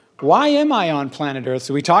Why am I on planet Earth?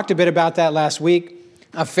 So we talked a bit about that last week,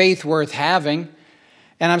 a faith worth having.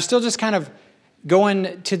 And I'm still just kind of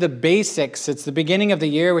going to the basics. It's the beginning of the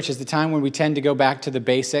year, which is the time when we tend to go back to the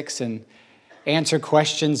basics and answer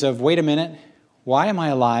questions of, wait a minute, why am I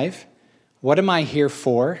alive? What am I here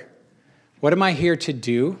for? What am I here to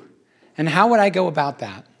do? And how would I go about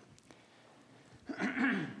that?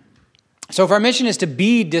 So if our mission is to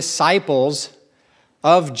be disciples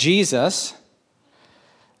of Jesus,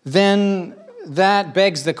 then that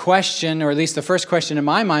begs the question, or at least the first question in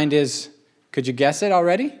my mind is, could you guess it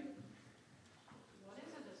already?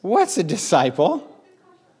 What's a disciple?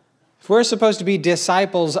 If we're supposed to be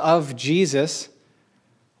disciples of Jesus,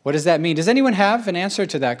 what does that mean? Does anyone have an answer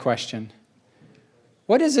to that question?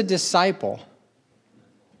 What is a disciple?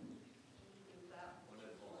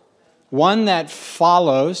 One that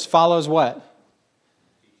follows what?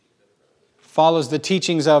 Follows the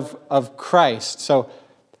teachings of Christ. So,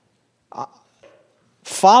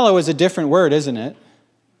 follow is a different word, isn't it,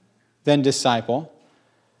 than disciple.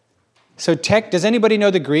 So, does anybody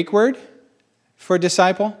know the Greek word for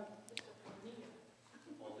disciple?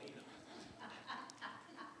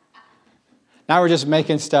 Now we're just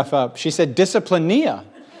making stuff up. She said disciplinia.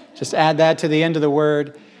 Just add that to the end of the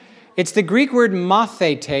word. It's the Greek word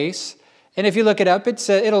mathetes. And if you look it up,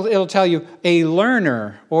 it'll tell you a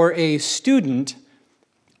learner or a student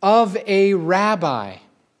of a rabbi.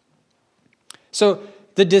 So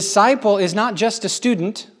the disciple is not just a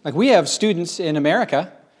student. Like we have students in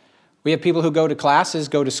America. We have people who go to classes,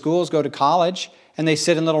 go to schools, go to college, and they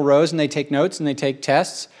sit in little rows and they take notes and they take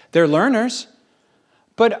tests. They're learners.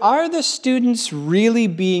 But are the students really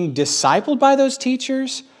being discipled by those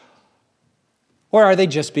teachers? Or are they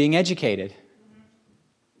just being educated?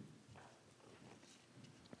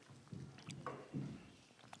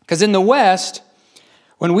 Because in the West,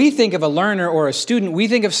 when we think of a learner or a student, we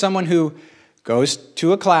think of someone who goes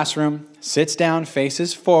to a classroom, sits down,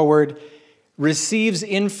 faces forward, receives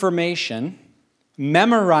information,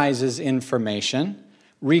 memorizes information,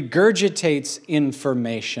 regurgitates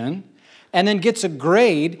information, and then gets a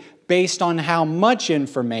grade based on how much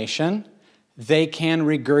information they can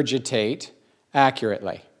regurgitate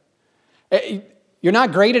accurately. You're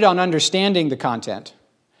not graded on understanding the content.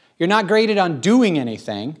 You're not graded on doing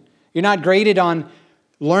anything. You're not graded on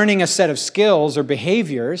learning a set of skills or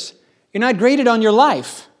behaviors. You're not graded on your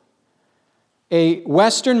life. A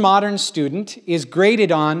Western modern student is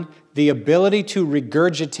graded on the ability to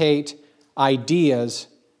regurgitate ideas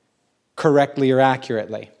correctly or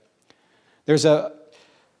accurately. There's a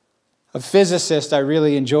physicist I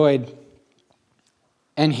really enjoyed,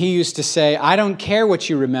 and he used to say, I don't care what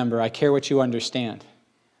you remember, I care what you understand.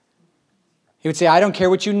 He would say, I don't care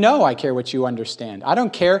what you know, I care what you understand. I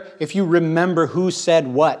don't care if you remember who said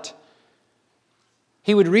what.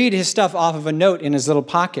 He would read his stuff off of a note in his little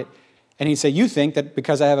pocket, and he'd say, you think that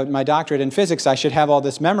because I have my doctorate in physics, I should have all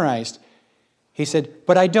this memorized. He said,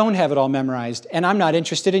 but I don't have it all memorized, and I'm not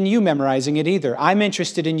interested in you memorizing it either. I'm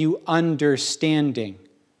interested in you understanding.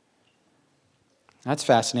 That's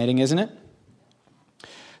fascinating, isn't it?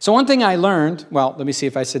 So one thing I learned, well, let me see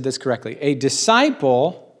if I said this correctly. A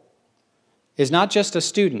disciple is not just a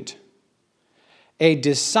student. A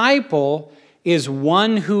disciple is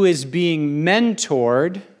one who is being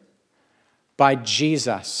mentored by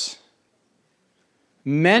Jesus.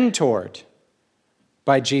 Mentored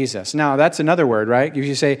by Jesus. Now, that's another word, right? If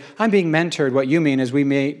you say, I'm being mentored, what you mean is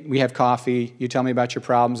we have coffee, you tell me about your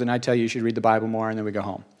problems, and I tell you should read the Bible more, and then we go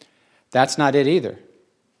home. That's not it either.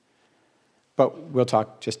 But we'll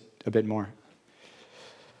talk just a bit more.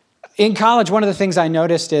 In college, one of the things I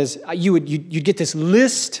noticed is you'd get this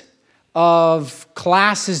list of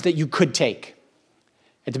classes that you could take.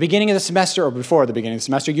 At the beginning of the semester or before the beginning of the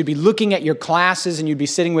semester, you'd be looking at your classes and you'd be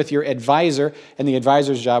sitting with your advisor, and the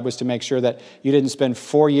advisor's job was to make sure that you didn't spend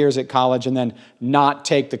 4 years at college and then not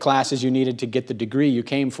take the classes you needed to get the degree you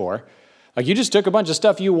came for. Like you just took a bunch of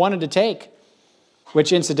stuff you wanted to take,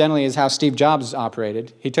 which incidentally is how Steve Jobs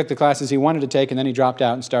operated. He took the classes he wanted to take and then he dropped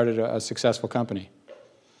out and started a successful company.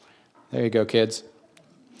 There you go, kids.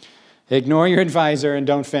 Ignore your advisor and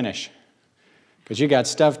don't finish, because you got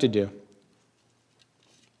stuff to do.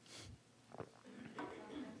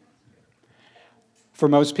 For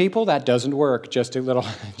most people, that doesn't work. Just a little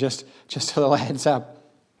heads up.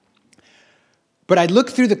 But I'd look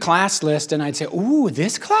through the class list and I'd say, "Ooh,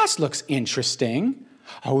 this class looks interesting.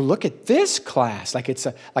 Oh, look at this class, like it's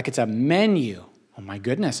a menu. Oh my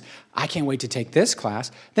goodness, I can't wait to take this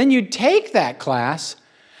class." Then you'd take that class,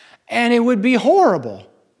 and it would be horrible,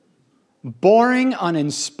 boring,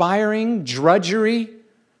 uninspiring, drudgery.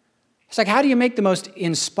 It's like, how do you make the most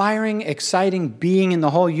inspiring, exciting being in the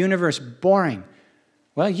whole universe boring?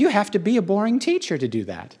 Well, you have to be a boring teacher to do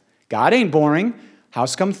that. God ain't boring.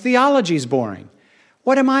 How's come theology's boring?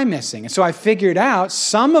 What am I missing? And so I figured out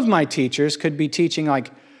some of my teachers could be teaching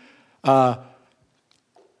like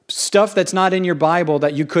stuff that's not in your Bible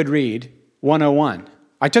that you could read, 101.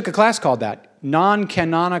 I took a class called that,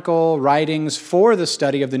 Non-Canonical Writings for the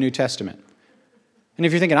Study of the New Testament. And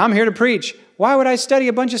if you're thinking, I'm here to preach, why would I study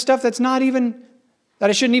a bunch of stuff that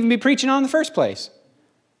I shouldn't even be preaching on in the first place?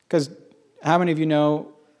 Because how many of you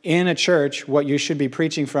know in a church what you should be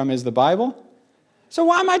preaching from is the Bible? So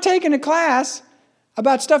why am I taking a class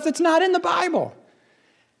about stuff that's not in the Bible?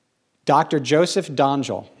 Dr. Joseph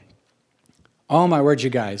Dongell. Oh my word, you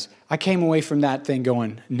guys. I came away from that thing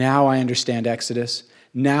going, now I understand Exodus.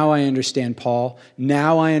 Now I understand Paul.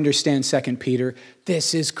 Now I understand 2 Peter.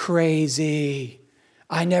 This is crazy.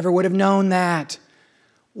 I never would have known that.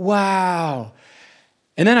 Wow.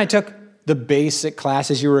 And then I took the basic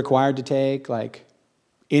classes you were required to take, like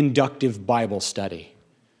inductive Bible study.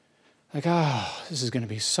 Like, oh, this is going to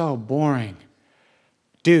be so boring.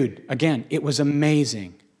 Dude, again, it was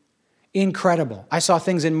amazing. Incredible. I saw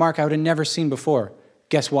things in Mark I would have never seen before.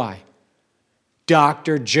 Guess why?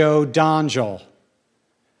 Dr. Joe Dongell.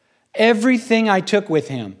 Everything I took with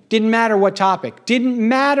him, didn't matter what topic, didn't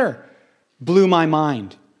matter, blew my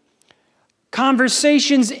mind.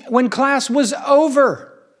 Conversations when class was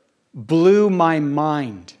over blew my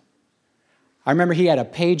mind. I remember he had a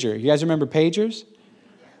pager. You guys remember pagers?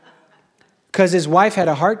 Because his wife had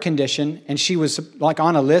a heart condition and she was like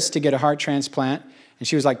on a list to get a heart transplant and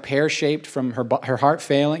she was like pear-shaped from her heart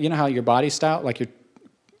failing. You know how your body's style,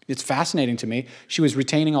 it's fascinating to me. She was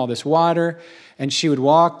retaining all this water and she would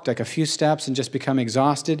walk like a few steps and just become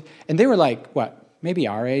exhausted. And they were like, maybe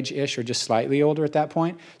our age-ish or just slightly older at that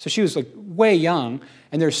point. So she was like way young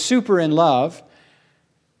and they're super in love.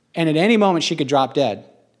 And at any moment she could drop dead.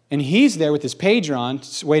 And he's there with his pager on,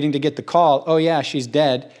 waiting to get the call. Oh yeah, she's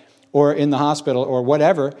dead or in the hospital or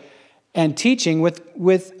whatever. And teaching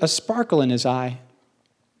with a sparkle in his eye.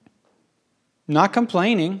 Not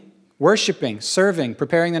complaining. Worshiping, serving,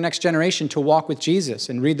 preparing the next generation to walk with Jesus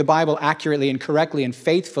and read the Bible accurately and correctly and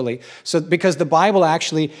faithfully. So, because the Bible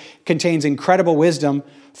actually contains incredible wisdom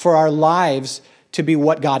for our lives to be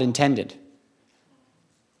what God intended.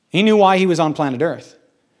 He knew why he was on planet Earth.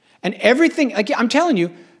 And everything, I'm telling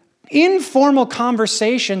you, informal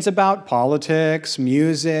conversations about politics,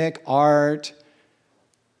 music, art,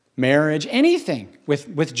 marriage, anything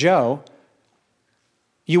with Joe,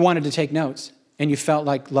 you wanted to take notes. And you felt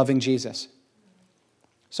like loving Jesus.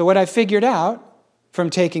 So what I figured out from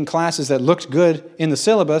taking classes that looked good in the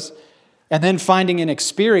syllabus and then finding an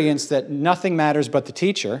experience that nothing matters but the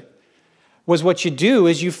teacher was what you do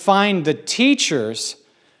is you find the teachers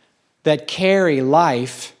that carry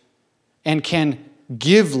life and can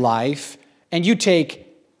give life, and you take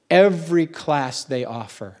every class they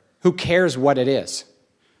offer. Who cares what it is?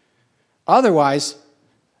 Otherwise,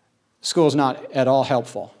 school's not at all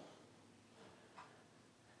helpful.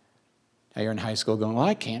 Now you're in high school going, well,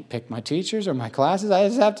 I can't pick my teachers or my classes. I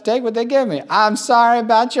just have to take what they give me. I'm sorry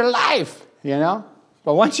about your life, you know?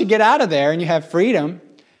 But once you get out of there and you have freedom,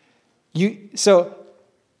 so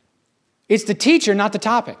it's the teacher, not the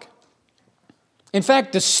topic. In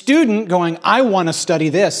fact, the student going, I want to study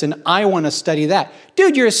this and I want to study that.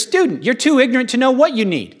 Dude, you're a student. You're too ignorant to know what you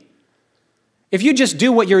need. If you just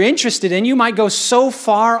do what you're interested in, you might go so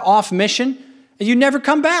far off mission and you never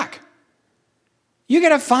come back. You got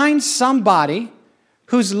to find somebody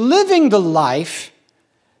who's living the life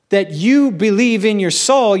that you believe in your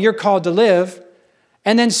soul you're called to live,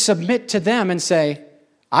 and then submit to them and say,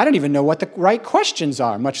 I don't even know what the right questions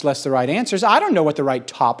are, much less the right answers. I don't know what the right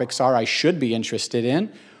topics are I should be interested in,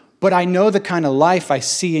 but I know the kind of life I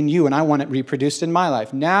see in you, and I want it reproduced in my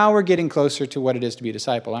life. Now we're getting closer to what it is to be a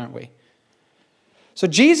disciple, aren't we? So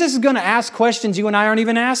Jesus is going to ask questions you and I aren't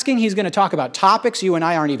even asking. He's going to talk about topics you and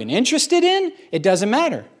I aren't even interested in. It doesn't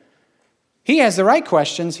matter. He has the right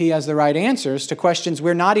questions. He has the right answers to questions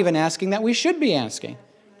we're not even asking that we should be asking.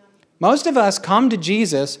 Most of us come to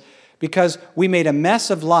Jesus because we made a mess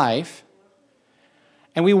of life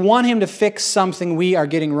and we want him to fix something we are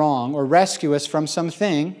getting wrong or rescue us from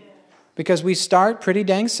something because we start pretty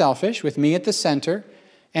dang selfish with me at the center,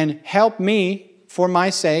 and help me for my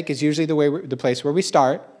sake is usually the place where we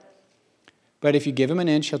start. But if you give him an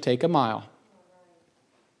inch, he'll take a mile.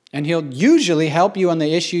 And he'll usually help you on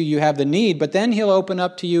the issue you have the need, but then he'll open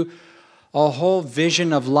up to you a whole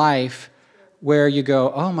vision of life where you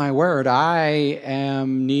go, oh my word, I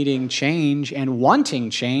am needing change and wanting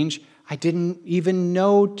change I didn't even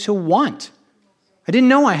know to want. I didn't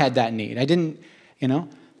know I had that need. I didn't, you know.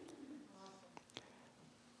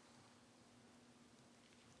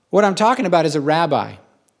 What I'm talking about is a rabbi.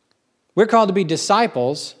 We're called to be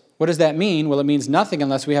disciples. What does that mean? Well, it means nothing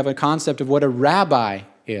unless we have a concept of what a rabbi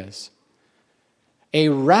is. A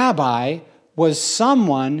rabbi was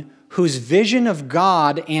someone whose vision of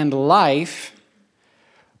God and life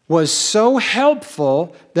was so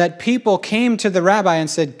helpful that people came to the rabbi and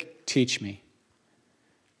said, teach me.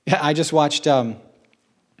 I just watched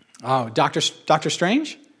Doctor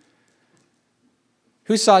Strange.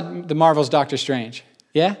 Who saw the Marvel's Doctor Strange?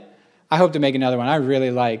 Yeah? I hope to make another one. I really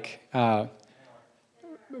like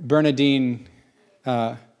Bernadine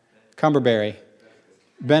Cumberbatch.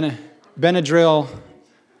 Benadryl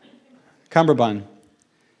Cumberbund.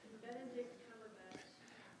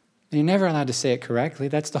 You're never allowed to say it correctly.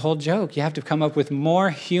 That's the whole joke. You have to come up with more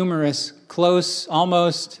humorous, close,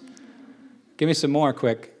 almost. Give me some more,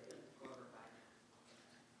 quick.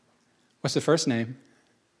 What's the first name?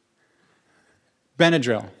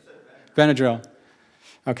 Benadryl. Benadryl.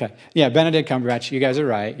 Okay. Yeah, Benedict Cumberbatch. You guys are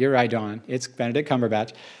right. You're right, Dawn. It's Benedict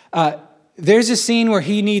Cumberbatch. There's a scene where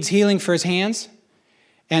he needs healing for his hands.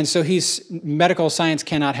 And so medical science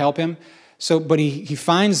cannot help him. But he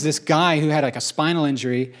finds this guy who had like a spinal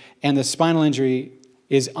injury, and the spinal injury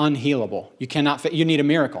is unhealable. You need a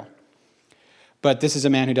miracle. But this is a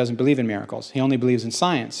man who doesn't believe in miracles. He only believes in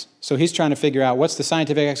science. So he's trying to figure out what's the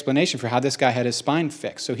scientific explanation for how this guy had his spine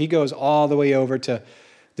fixed. So he goes all the way over to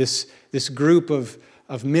this group of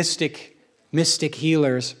mystic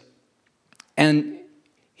healers. And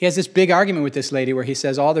he has this big argument with this lady where he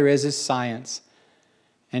says, all there is science.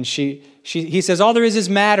 And he says, all there is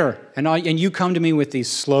matter. And you come to me with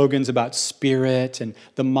these slogans about spirit and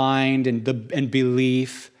the mind and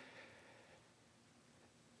belief.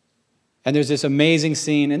 And there's this amazing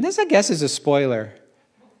scene, and this, I guess, is a spoiler.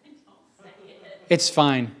 It's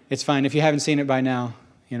fine. It's fine. If you haven't seen it by now,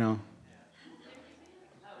 you know.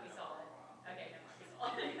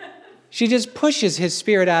 She just pushes his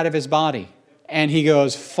spirit out of his body, and he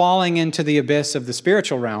goes falling into the abyss of the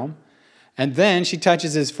spiritual realm. And then she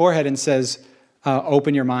touches his forehead and says,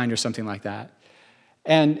 open your mind, or something like that.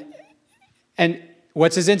 And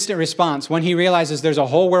what's his instant response? When he realizes there's a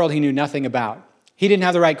whole world he knew nothing about. He didn't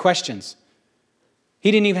have the right questions.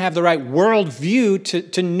 He didn't even have the right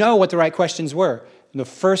worldview to know what the right questions were. And the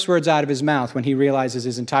first words out of his mouth when he realizes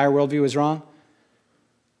his entire worldview is wrong,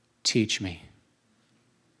 teach me.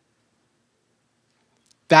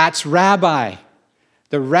 That's rabbi.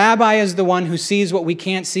 The rabbi is the one who sees what we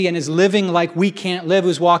can't see and is living like we can't live,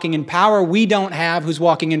 who's walking in power we don't have, who's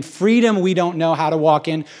walking in freedom we don't know how to walk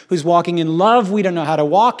in, who's walking in love we don't know how to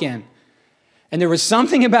walk in. And there was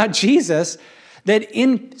something about Jesus that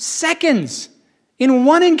in seconds, in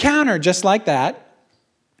one encounter just like that,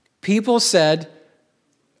 people said,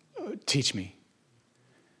 teach me.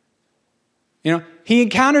 You know, he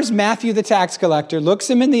encounters Matthew the tax collector, looks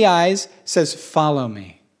him in the eyes, says, follow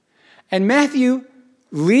me. And Matthew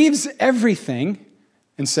leaves everything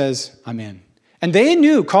and says, I'm in. And they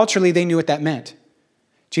knew, culturally, they knew what that meant.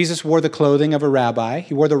 Jesus wore the clothing of a rabbi.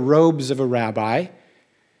 He wore the robes of a rabbi.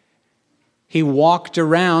 He walked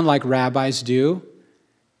around like rabbis do,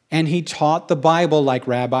 and he taught the Bible like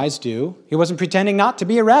rabbis do. He wasn't pretending not to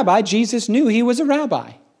be a rabbi. Jesus knew he was a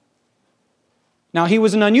rabbi. Now, he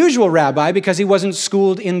was an unusual rabbi because he wasn't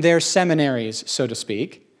schooled in their seminaries, so to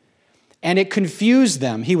speak. And it confused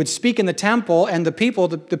them. He would speak in the temple, and the people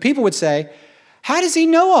would say, how does he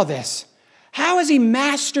know all this? How has he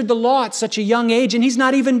mastered the law at such a young age, and he's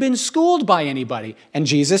not even been schooled by anybody? And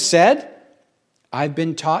Jesus said, I've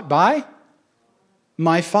been taught by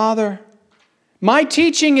my Father. My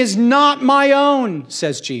teaching is not my own,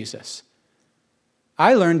 says Jesus.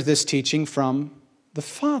 I learned this teaching from the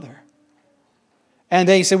Father. And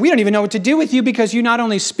they said, we don't even know what to do with you because you not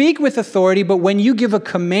only speak with authority, but when you give a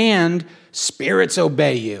command, spirits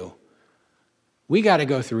obey you. We got to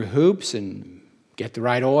go through hoops and get the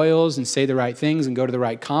right oils and say the right things and go to the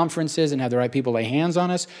right conferences and have the right people lay hands on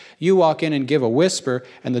us. You walk in and give a whisper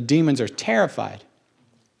and the demons are terrified.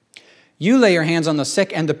 You lay your hands on the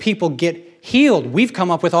sick and the people get healed. We've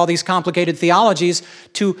come up with all these complicated theologies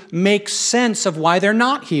to make sense of why they're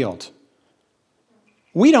not healed.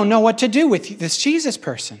 We don't know what to do with this Jesus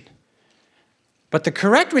person. But the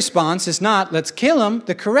correct response is not, let's kill him.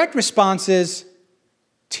 The correct response is,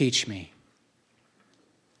 teach me.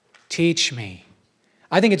 Teach me.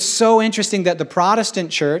 I think it's so interesting that the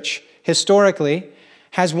Protestant church, historically,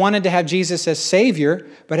 has wanted to have Jesus as Savior,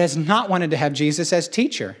 but has not wanted to have Jesus as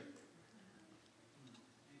teacher.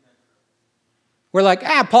 We're like,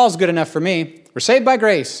 Paul's good enough for me. We're saved by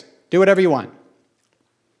grace. Do whatever you want.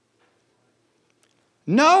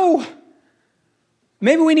 No.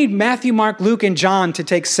 Maybe we need Matthew, Mark, Luke, and John to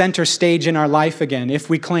take center stage in our life again if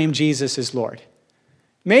we claim Jesus is Lord.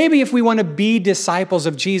 Maybe if we want to be disciples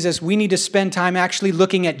of Jesus, we need to spend time actually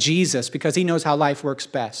looking at Jesus because he knows how life works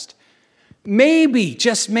best. Maybe,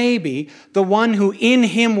 just maybe, the one who in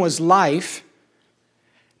him was life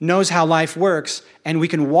knows how life works, and we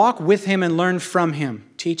can walk with him and learn from him.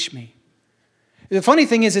 Teach me. The funny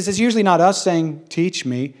thing is it's usually not us saying, teach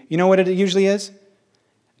me. You know what it usually is?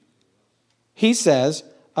 He says,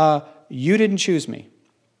 you didn't choose me.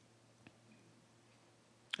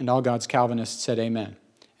 And all God's Calvinists said amen.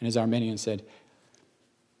 And his Arminian said,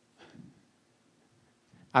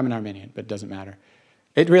 I'm an Arminian, but it doesn't matter.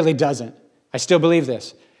 It really doesn't. I still believe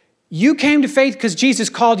this. You came to faith because Jesus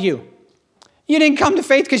called you. You didn't come to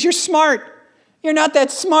faith because you're smart. You're not that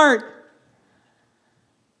smart.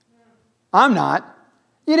 I'm not.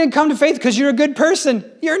 You didn't come to faith because you're a good person.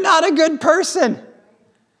 You're not a good person.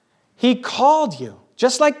 He called you,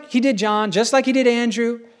 just like he did John, just like he did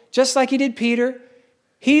Andrew, just like he did Peter.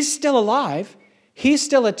 He's still alive. He's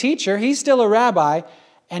still a teacher. He's still a rabbi.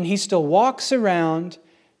 And he still walks around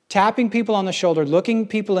tapping people on the shoulder, looking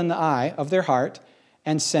people in the eye of their heart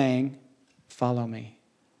and saying, follow me.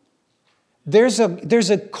 There's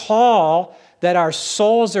a call that our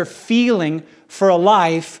souls are feeling for a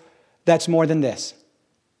life that's more than this.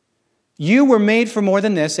 You were made for more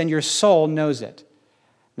than this, and your soul knows it.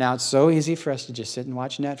 Now, it's so easy for us to just sit and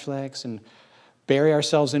watch Netflix and bury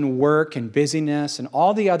ourselves in work and busyness and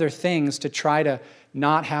all the other things to try to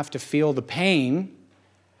not have to feel the pain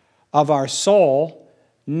of our soul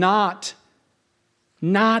not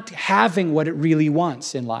having what it really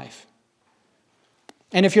wants in life.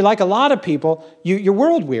 And if you're like a lot of people, you're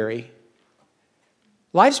world weary.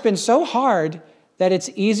 Life's been so hard that it's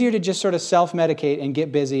easier to just sort of self-medicate and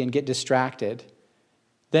get busy and get distracted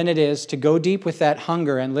than it is to go deep with that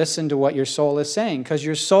hunger and listen to what your soul is saying. Because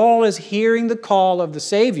your soul is hearing the call of the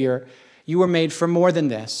Savior. You were made for more than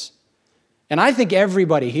this. And I think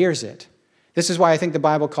everybody hears it. This is why I think the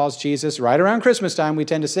Bible calls Jesus, right around Christmas time, we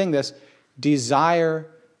tend to sing this, desire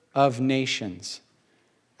of nations.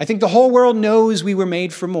 I think the whole world knows we were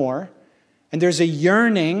made for more. And there's a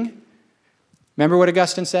yearning. Remember what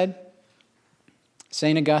Augustine said?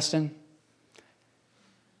 St. Augustine.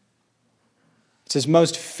 It's his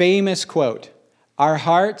most famous quote. Our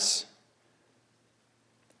hearts,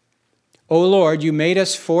 O Lord, you made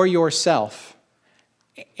us for yourself,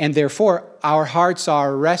 and therefore our hearts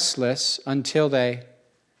are restless until they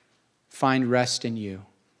find rest in you.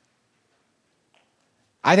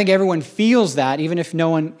 I think everyone feels that, even if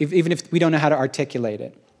we don't know how to articulate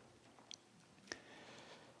it.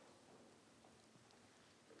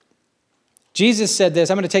 Jesus said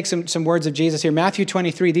this. I'm going to take some words of Jesus here. Matthew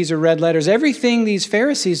 23, these are red letters. Everything these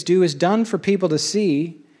Pharisees do is done for people to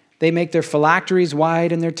see. They make their phylacteries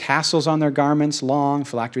wide and their tassels on their garments long.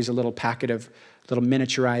 Phylactery is a little packet of little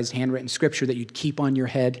miniaturized handwritten scripture that you'd keep on your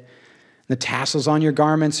head. The tassels on your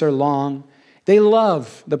garments are long. They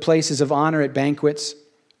love the places of honor at banquets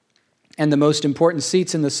and the most important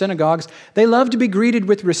seats in the synagogues. They love to be greeted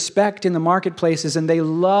with respect in the marketplaces, and they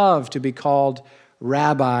love to be called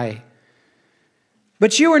rabbi.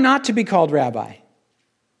 But you are not to be called rabbi.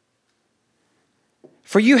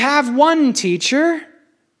 For you have one teacher.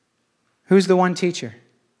 Who's the one teacher?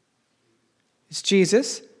 It's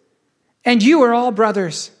Jesus. And you are all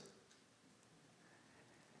brothers.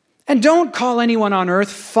 And don't call anyone on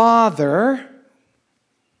earth Father.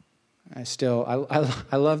 I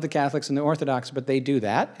love the Catholics and the Orthodox, but they do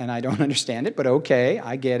that, and I don't understand it, but okay,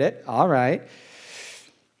 I get it. All right.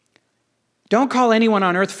 Don't call anyone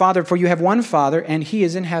on earth Father, for you have one Father, and he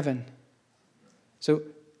is in heaven. So,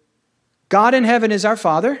 God in heaven is our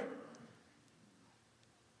Father.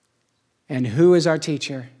 And who is our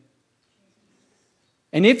teacher?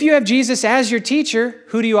 And if you have Jesus as your teacher,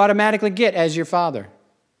 who do you automatically get as your Father?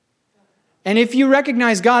 And if you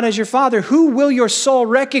recognize God as your Father, who will your soul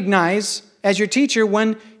recognize as your teacher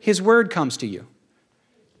when his word comes to you?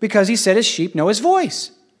 Because he said his sheep know his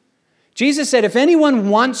voice. Jesus said, if anyone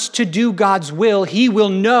wants to do God's will, he will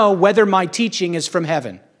know whether my teaching is from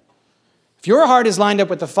heaven. If your heart is lined up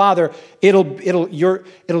with the Father, it'll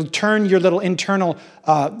turn your little internal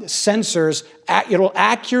sensors. It'll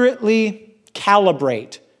accurately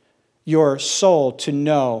calibrate your soul to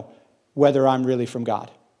know whether I'm really from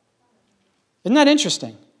God. Isn't that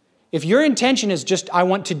interesting? If your intention is just, I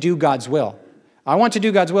want to do God's will. I want to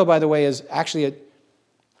do God's will, by the way, is actually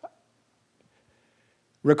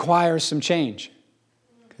requires some change.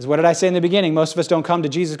 Because what did I say in the beginning? Most of us don't come to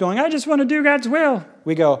Jesus going, I just want to do God's will.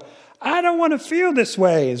 We go, I don't want to feel this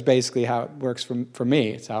way, is basically how it works for me.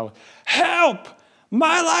 It's how, help!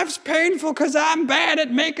 My life's painful because I'm bad at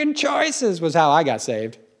making choices, was how I got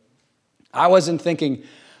saved. I wasn't thinking,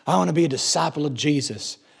 I want to be a disciple of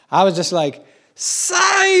Jesus. I was just like,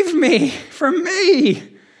 save me from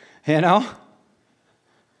me, you know?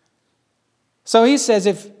 So he says,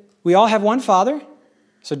 if we all have one Father,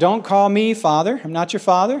 so don't call me Father. I'm not your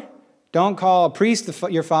father. Don't call a priest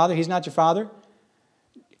your father. He's not your father.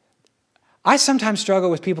 I sometimes struggle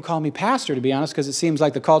with people calling me pastor, to be honest, because it seems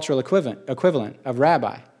like the cultural equivalent of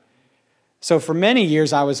rabbi. So for many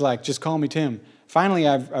years, I was like, just call me Tim. Finally,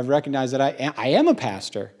 I've recognized that I am a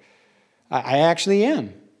pastor. I actually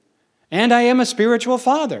am. And I am a spiritual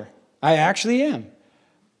father. I actually am.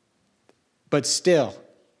 But still,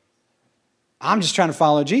 I'm just trying to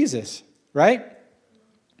follow Jesus, right?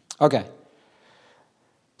 Okay.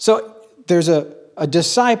 So there's a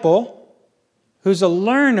disciple who's a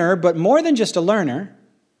learner, but more than just a learner.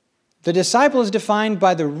 The disciple is defined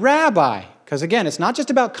by the rabbi, because again, it's not just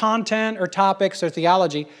about content or topics or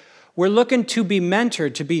theology. We're looking to be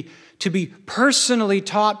mentored, to be personally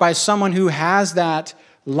taught by someone who has that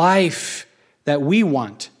life that we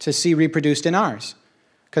want to see reproduced in ours.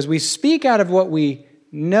 Because we speak out of what we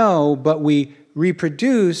know, but we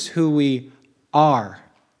reproduce who we are.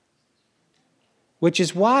 Which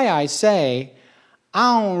is why I say,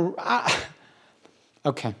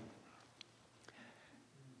 okay.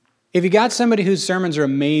 If you got somebody whose sermons are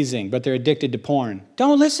amazing, but they're addicted to porn,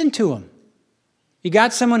 don't listen to them. You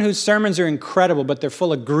got someone whose sermons are incredible, but they're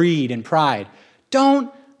full of greed and pride,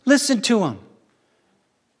 don't listen to them.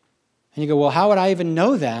 And you go, well, how would I even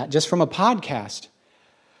know that just from a podcast?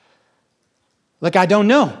 Like, I don't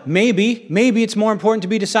know. Maybe it's more important to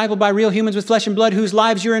be discipled by real humans with flesh and blood whose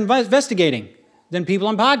lives you're investigating than people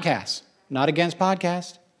on podcasts. Not against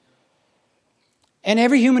podcasts. And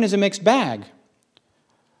every human is a mixed bag.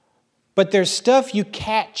 But there's stuff you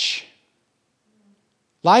catch.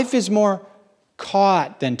 Life is more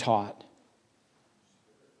caught than taught.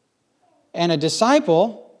 And a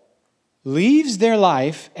disciple leaves their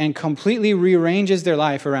life and completely rearranges their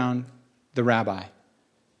life around the rabbi.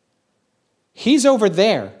 He's over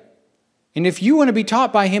there. And if you want to be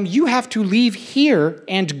taught by him, you have to leave here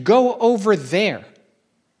and go over there.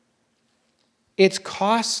 It's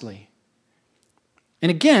costly. And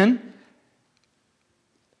again,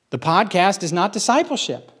 the podcast is not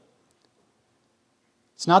discipleship.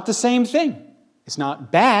 It's not the same thing. It's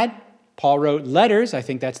not bad. Paul wrote letters. I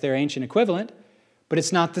think that's their ancient equivalent. But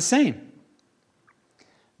it's not the same.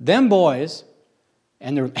 Them boys,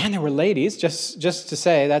 and there were ladies, just to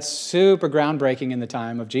say, that's super groundbreaking in the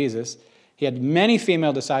time of Jesus. He had many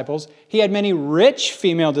female disciples. He had many rich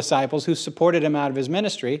female disciples who supported him out of his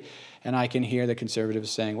ministry. And I can hear the conservatives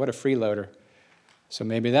saying, what a freeloader. So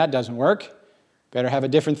maybe that doesn't work. Better have a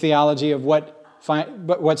different theology of what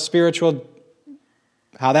spiritual,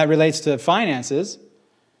 how that relates to finances.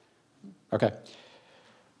 Okay.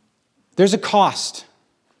 There's a cost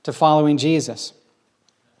to following Jesus.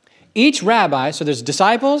 Each rabbi, so there's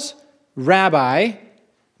disciples, rabbi.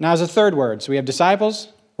 Now there's a third word. So we have disciples,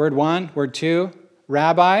 word one, word two,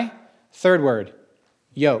 rabbi, third word,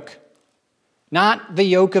 yoke. Not the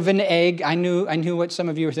yolk of an egg. I knew what some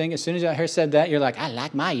of you were thinking. As soon as I said that, you're like, I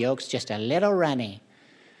like my yolks just a little runny.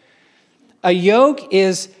 A yoke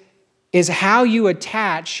is how you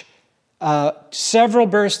attach several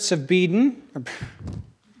bursts of beading.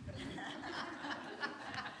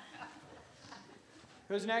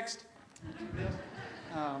 Who's next?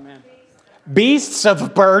 Oh, man. Beasts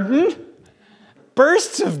of burden?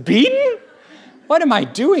 Bursts of beaten? What am I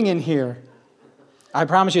doing in here? I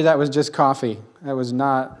promise you that was just coffee. That was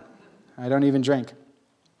not, I don't even drink.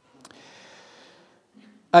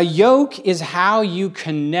 A yoke is how you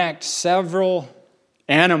connect several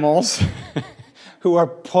animals who are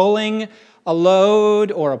pulling a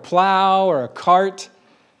load or a plow or a cart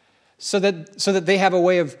so that they have a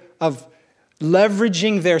way of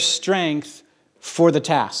leveraging their strength for the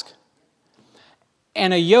task.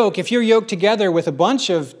 And a yoke, if you're yoked together with a bunch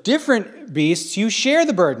of different beasts, you share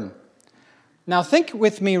the burden. Now think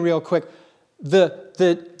with me real quick.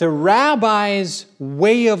 The rabbi's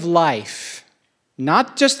way of life,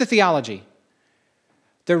 not just the theology,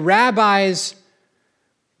 the rabbi's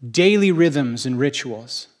daily rhythms and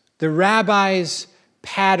rituals, the rabbi's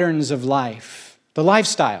patterns of life, the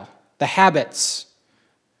lifestyle, the habits,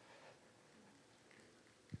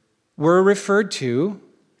 were referred to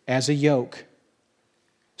as a yoke.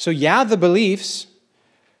 So yeah, the beliefs,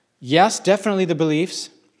 yes, definitely the beliefs,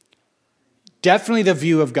 definitely the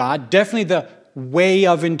view of God, definitely the way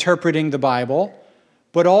of interpreting the Bible,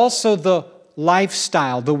 but also the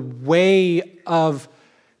lifestyle, the way of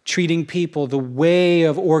treating people, the way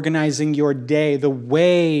of organizing your day, the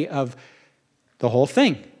way of the whole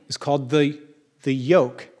thing is called the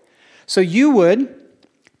yoke. So you would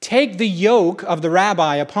take the yoke of the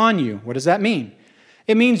rabbi upon you. What does that mean?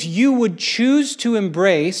 It means you would choose to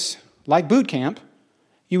embrace, like boot camp,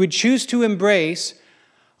 you would choose to embrace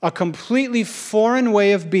a completely foreign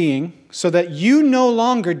way of being so that you no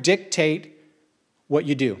longer dictate what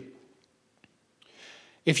you do.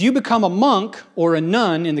 If you become a monk or a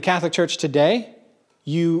nun in the Catholic Church today,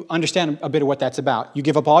 you understand a bit of what that's about. You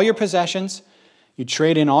give up all your possessions, you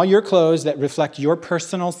trade in all your clothes that reflect your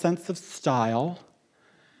personal sense of style,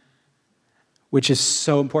 which is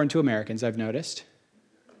so important to Americans, I've noticed.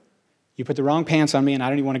 You put the wrong pants on me and I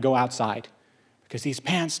don't even want to go outside because these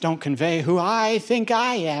pants don't convey who I think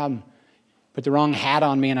I am. Put the wrong hat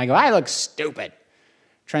on me and I go, I look stupid.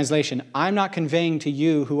 Translation, I'm not conveying to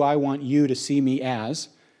you who I want you to see me as.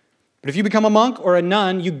 But if you become a monk or a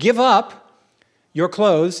nun, you give up your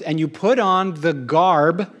clothes and you put on the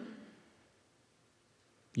garb.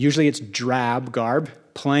 Usually it's drab garb,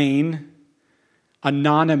 plain,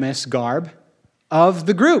 anonymous garb of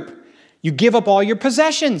the group. You give up all your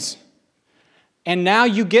possessions. And now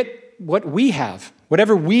you get what we have.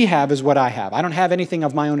 Whatever we have is what I have. I don't have anything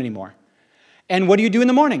of my own anymore. And what do you do in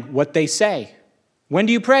the morning? What they say. When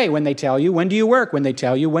do you pray? When they tell you. When do you work? When they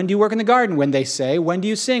tell you. When do you work in the garden? When they say. When do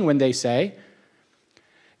you sing? When they say.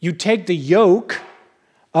 You take the yoke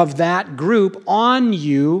of that group on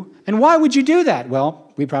you. And why would you do that?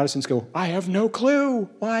 Well, we Protestants go, I have no clue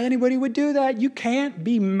why anybody would do that. You can't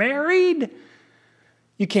be married.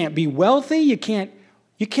 You can't be wealthy. You can't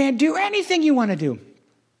do anything you want to do.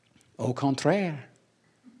 Au contraire.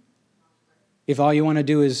 If all you want to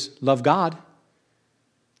do is love God,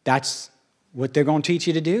 that's what they're going to teach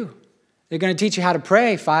you to do. They're going to teach you how to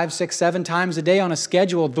pray 5, 6, 7 times a day on a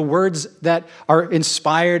schedule, the words that are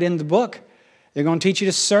inspired in the book. They're going to teach you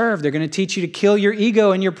to serve. They're going to teach you to kill your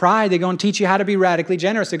ego and your pride. They're going to teach you how to be radically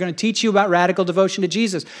generous. They're going to teach you about radical devotion to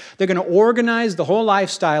Jesus. They're going to organize the whole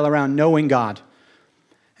lifestyle around knowing God.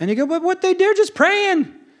 And you go, but what they're just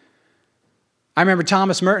praying. I remember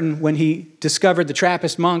Thomas Merton, when he discovered the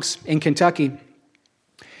Trappist monks in Kentucky,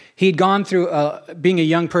 he'd gone through, being a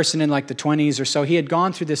young person in like the 20s or so, he had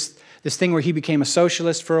gone through this thing where he became a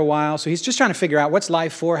socialist for a while. So he's just trying to figure out what's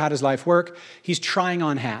life for, how does life work? He's trying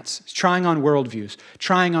on hats, he's trying on worldviews,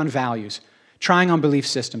 trying on values, trying on belief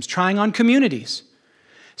systems, trying on communities.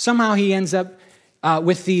 Somehow he ends up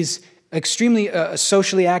with these extremely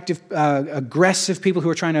socially active, aggressive people who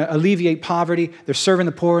are trying to alleviate poverty. They're serving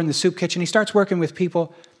the poor in the soup kitchen. He starts working with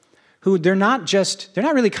people who they're not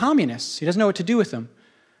really communists. He doesn't know what to do with them.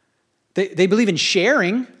 They believe in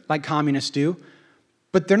sharing like communists do,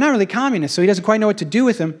 but they're not really communists, so he doesn't quite know what to do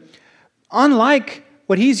with them. Unlike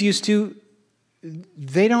what he's used to,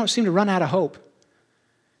 they don't seem to run out of hope.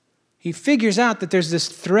 He figures out that there's this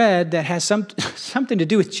thread that has something to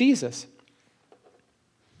do with Jesus.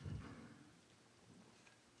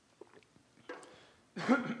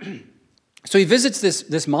 So he visits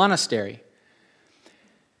this monastery,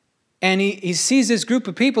 and he sees this group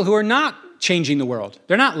of people who are not changing the world.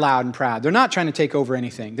 They're not loud and proud. They're not trying to take over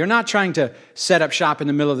anything. They're not trying to set up shop in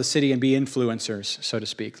the middle of the city and be influencers, so to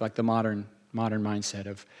speak, like the modern mindset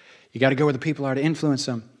of you got to go where the people are to influence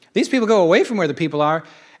them. These people go away from where the people are,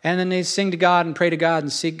 and then they sing to God and pray to God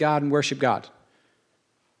and seek God and worship God.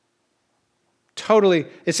 Totally,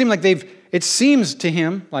 it seems to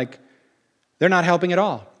him like they're not helping at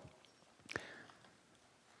all.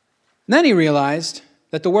 And then he realized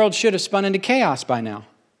that the world should have spun into chaos by now,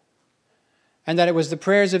 and that it was the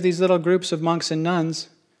prayers of these little groups of monks and nuns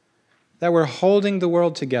that were holding the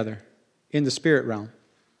world together in the spirit realm.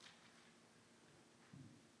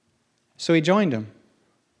 So he joined them.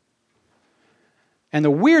 And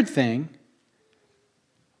the weird thing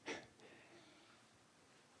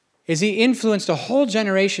is he influenced a whole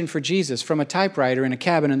generation for Jesus from a typewriter in a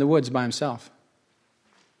cabin in the woods by himself.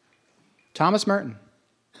 Thomas Merton.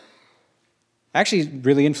 Actually,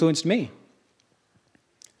 really influenced me.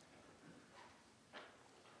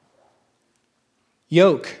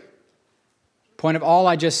 Yoke. Point of all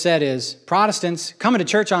I just said is, Protestants coming to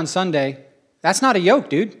church on Sunday, that's not a yoke,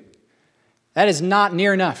 dude. That is not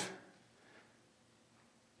near enough.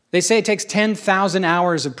 They say it takes 10,000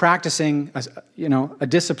 hours of practicing a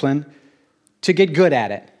discipline to get good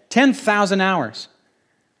at it. 10,000 hours.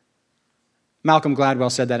 Malcolm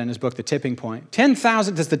Gladwell said that in his book, The Tipping Point.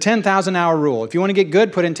 10,000, that's the 10,000 hour rule. If you want to get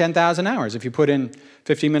good, put in 10,000 hours. If you put in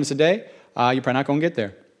 15 minutes a day, you're probably not going to get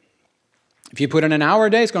there. If you put in an hour a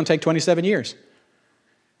day, it's going to take 27 years.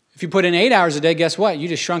 If you put in 8 hours a day, guess what? You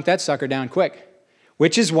just shrunk that sucker down quick.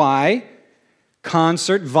 Which is why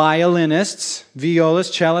concert violinists,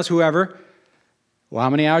 violists, cellists, whoever. Well, how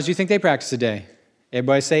many hours do you think they practice a day?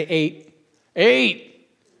 Everybody say 8. 8!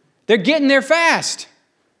 They're getting there fast.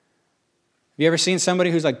 Have you ever seen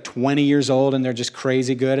somebody who's like 20 years old and they're just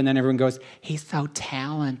crazy good, and then everyone goes, he's so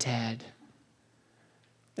talented.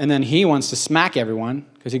 And then he wants to smack everyone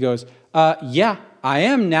because he goes, yeah,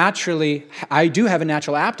 I do have a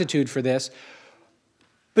natural aptitude for this,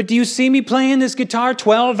 but do you see me playing this guitar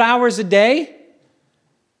 12 hours a day?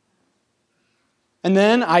 And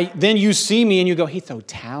then you see me and you go, he's so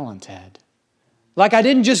talented. Like I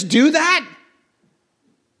didn't just do that?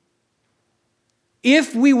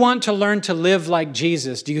 If we want to learn to live like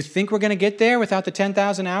Jesus, do you think we're going to get there without the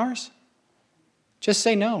 10,000 hours? Just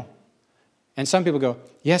say no. And some people go,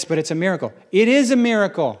 yes, but it's a miracle. It is a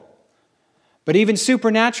miracle. But even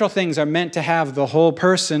supernatural things are meant to have the whole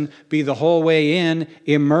person be the whole way in,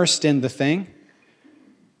 immersed in the thing.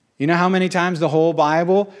 You know how many times the whole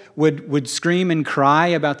Bible would scream and cry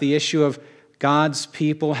about the issue of God's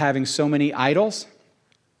people having so many idols,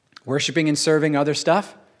 worshiping and serving other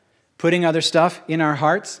stuff, putting other stuff in our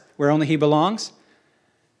hearts where only He belongs?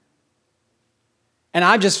 And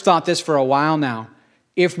I've just thought this for a while now.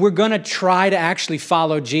 If we're going to try to actually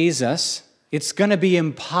follow Jesus, it's going to be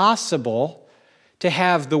impossible to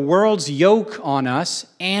have the world's yoke on us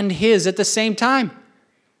and His at the same time.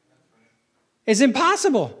 It's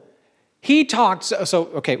impossible. He talked,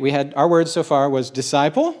 we had our words so far was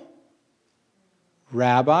disciple,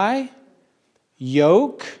 rabbi,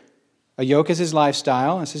 yoke. A yoke is his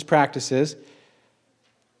lifestyle, it's his practices.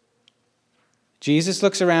 Jesus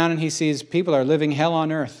looks around and he sees people are living hell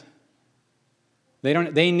on earth.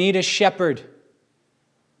 They need a shepherd.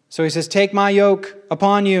 So he says, take my yoke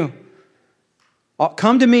upon you.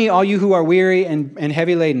 Come to me, all you who are weary and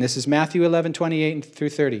heavy laden. This is Matthew 11, 28 through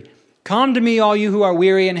 30. Come to me, all you who are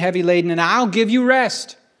weary and heavy laden, and I'll give you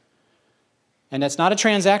rest. And that's not a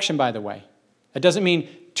transaction, by the way. That doesn't mean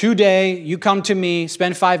today you come to me,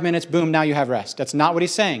 spend 5 minutes, boom, now you have rest. That's not what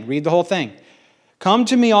he's saying. Read the whole thing. Come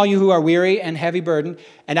to me, all you who are weary and heavy burdened,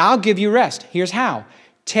 and I'll give you rest. Here's how.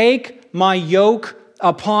 Take my yoke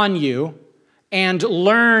upon you and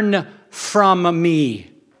learn from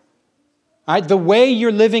me. All right? The way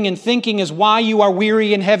you're living and thinking is why you are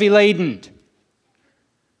weary and heavy laden.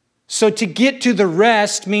 So to get to the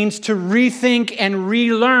rest means to rethink and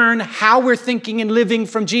relearn how we're thinking and living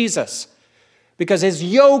from Jesus. Because His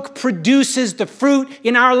yoke produces the fruit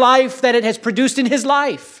in our life that it has produced in His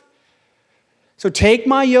life. So take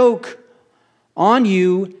my yoke on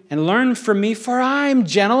you and learn from me, for I am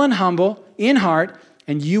gentle and humble in heart,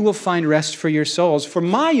 and you will find rest for your souls. For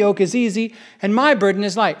my yoke is easy and my burden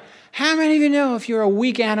is light. How many of you know if you're a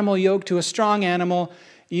weak animal yoked to a strong animal,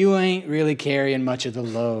 you ain't really carrying much of the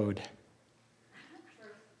load?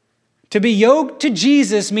 To be yoked to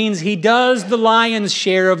Jesus means He does the lion's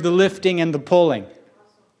share of the lifting and the pulling.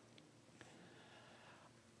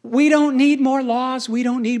 We don't need more laws. We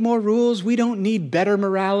don't need more rules. We don't need better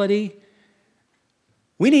morality.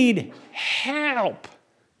 We need help.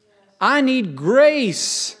 I need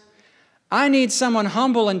grace. I need someone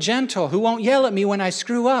humble and gentle who won't yell at me when I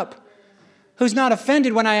screw up, who's not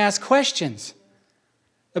offended when I ask questions.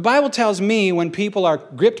 The Bible tells me when people are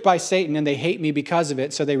gripped by Satan and they hate me because of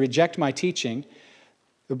it, so they reject my teaching,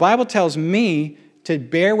 the Bible tells me to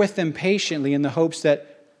bear with them patiently in the hopes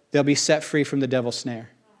that they'll be set free from the devil's snare.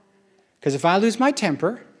 Because if I lose my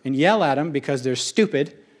temper and yell at them because they're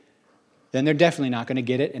stupid, then they're definitely not going to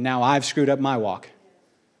get it, and now I've screwed up my walk.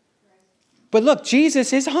 But look,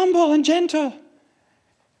 Jesus is humble and gentle.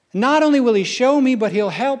 Not only will He show me, but He'll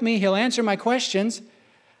help me. He'll answer my questions.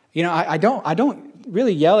 You know, I don't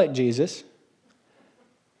really yell at Jesus,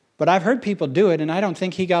 but I've heard people do it, and I don't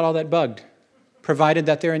think He got all that bugged, provided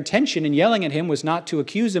that their intention in yelling at Him was not to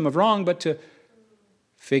accuse Him of wrong, but to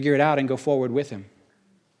figure it out and go forward with Him.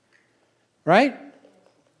 Right?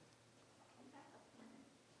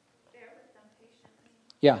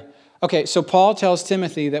 Yeah. Okay, so Paul tells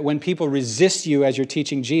Timothy that when people resist you as you're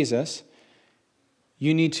teaching Jesus,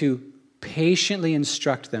 you need to patiently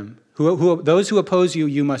instruct them. Those who oppose you,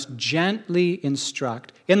 you must gently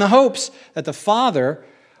instruct in the hopes that the Father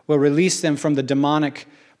will release them from the demonic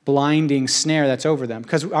blinding snare that's over them.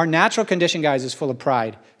 Because our natural condition, guys, is full of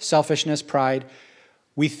pride, selfishness, pride.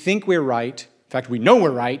 We think we're right. In fact, we know we're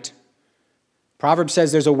right. Proverbs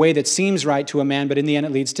says there's a way that seems right to a man, but in the end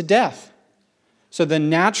it leads to death. So the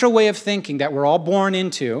natural way of thinking that we're all born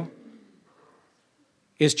into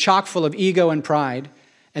is chock full of ego and pride.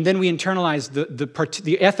 And then we internalize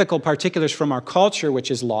the ethical particulars from our culture,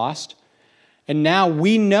 which is lost. And now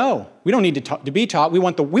we know. We don't need to be taught. We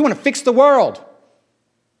want to fix the world,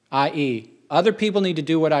 i.e., Other people need to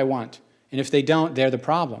do what I want. And if they don't, they're the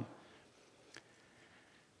problem.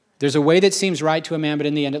 There's a way that seems right to a man, but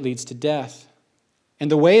in the end it leads to death.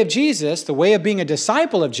 And the way of Jesus, the way of being a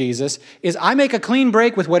disciple of Jesus, is I make a clean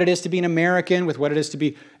break with what it is to be an American, with what it is to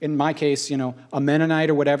be, in my case, a Mennonite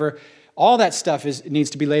or whatever. All that stuff needs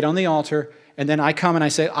to be laid on the altar. And then I come and I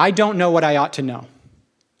say, I don't know what I ought to know.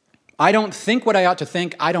 I don't think what I ought to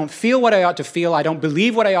think. I don't feel what I ought to feel. I don't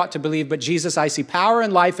believe what I ought to believe. But Jesus, I see power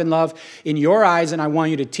and life and love in your eyes, and I want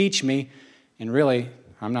you to teach me. And really,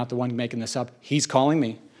 I'm not the one making this up. He's calling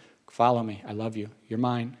me. Follow me. I love you. You're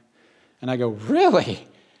mine. And I go, really?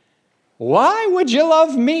 Why would you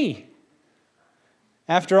love me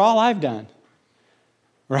after all I've done?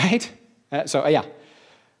 Right?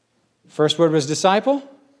 First word was disciple.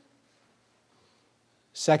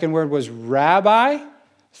 Second word was rabbi.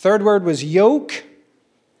 Third word was yoke.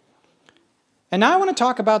 And now I want to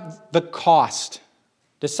talk about the cost.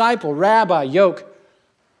 Disciple, rabbi, yoke,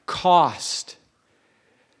 cost.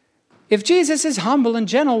 If Jesus is humble and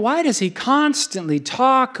gentle, why does he constantly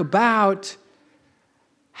talk about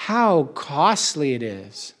how costly it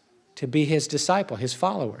is to be his disciple, his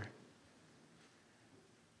follower?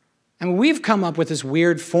 And we've come up with this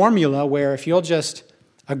weird formula where if you'll just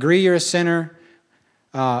agree you're a sinner,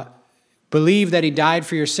 believe that he died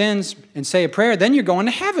for your sins, and say a prayer, then you're going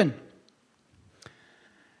to heaven.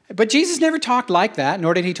 But Jesus never talked like that,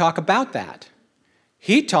 nor did he talk about that.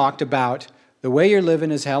 He talked about the way you're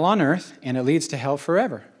living is hell on earth, and it leads to hell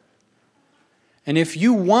forever. And if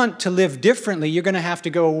you want to live differently, you're going to have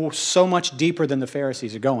to go so much deeper than the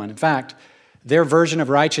Pharisees are going. In fact, their version of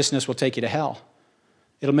righteousness will take you to hell.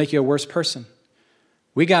 It'll make you a worse person.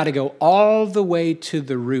 We got to go all the way to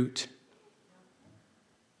the root.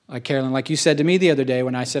 Like Carolyn, like you said to me the other day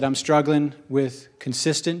when I said I'm struggling with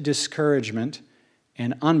consistent discouragement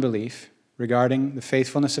and unbelief regarding the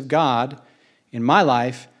faithfulness of God in my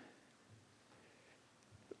life,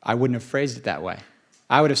 I wouldn't have phrased it that way.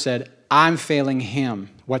 I would have said, I'm failing him.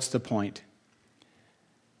 What's the point?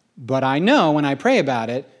 But I know when I pray about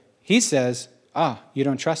it, he says, you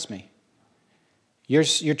don't trust me.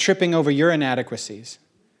 You're tripping over your inadequacies.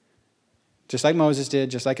 Just like Moses did,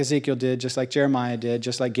 just like Ezekiel did, just like Jeremiah did,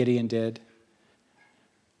 just like Gideon did.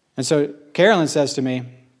 And so Carolyn says to me,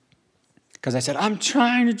 because I said, I'm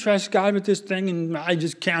trying to trust God with this thing and I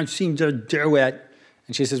just can't seem to do it.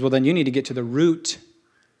 And she says, well, then you need to get to the root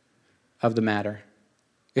of the matter.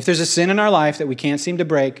 If there's a sin in our life that we can't seem to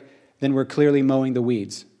break, then we're clearly mowing the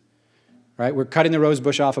weeds. Right? We're cutting the rose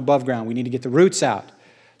bush off above ground. We need to get the roots out.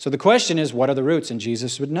 So the question is, what are the roots? And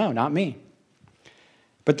Jesus would know, not me.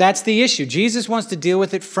 But that's the issue. Jesus wants to deal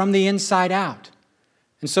with it from the inside out.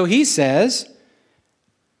 And so he says,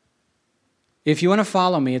 if you want to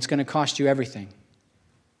follow me, it's going to cost you everything.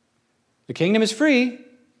 The kingdom is free,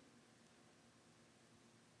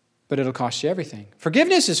 but it'll cost you everything.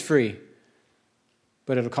 Forgiveness is free,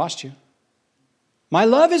 but it'll cost you. My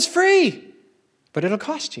love is free, but it'll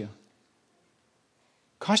cost you.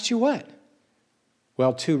 Cost you what?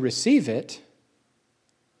 Well, to receive it,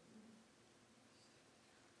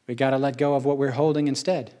 we got to let go of what we're holding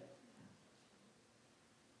instead.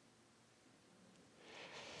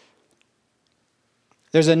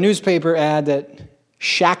 There's a newspaper ad that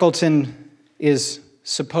Shackleton is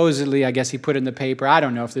supposedly, I guess he put in the paper. I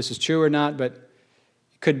don't know if this is true or not, but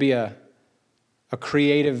it could be a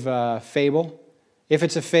creative fable. If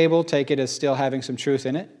it's a fable, take it as still having some truth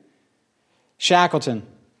in it. Shackleton,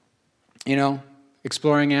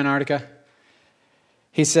 exploring Antarctica.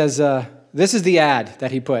 He says, this is the ad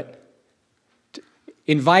that he put,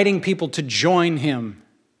 inviting people to join him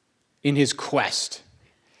in his quest.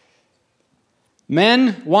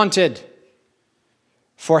 Men wanted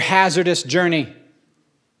for hazardous journey.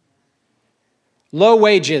 Low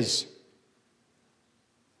wages.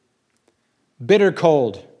 Bitter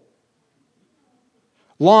cold.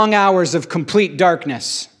 Long hours of complete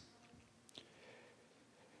darkness.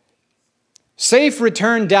 Safe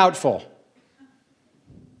return doubtful.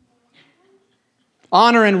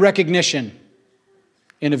 Honor and recognition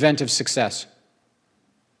in event of success.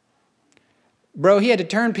 Bro, he had to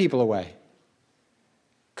turn people away.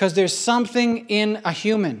 Because there's something in a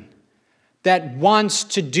human that wants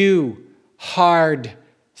to do hard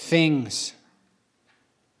things.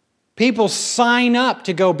 People sign up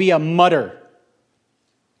to go be a mudder.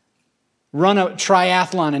 Run a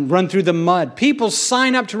triathlon and run through the mud. People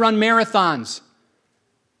sign up to run marathons.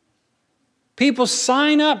 People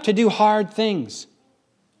sign up to do hard things.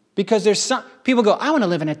 Because there's some people go, I want to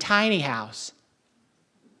live in a tiny house.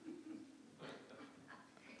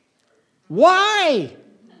 Why?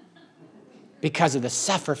 Because of the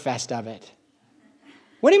sufferfest of it.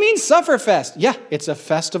 What do you mean Sufferfest? Yeah, it's a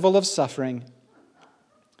festival of suffering.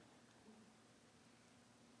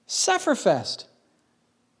 Sufferfest.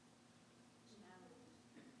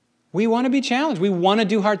 We want to be challenged. We want to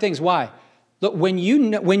do hard things. Why? Look, when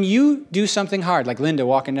you do something hard, like Linda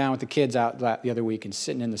walking down with the kids out the other week and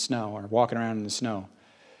sitting in the snow or walking around in the snow.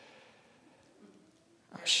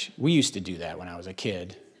 We used to do that when I was a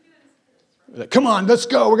kid. Like, come on, let's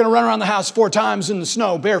go. We're going to run around the house 4 times in the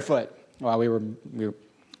snow barefoot. Well, we were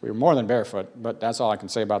more than barefoot, but that's all I can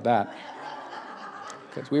say about that.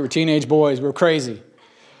 Because we were teenage boys. We were crazy.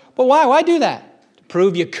 But why? Why do that? To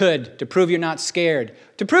prove you could. To prove you're not scared.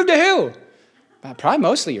 To prove to who? Probably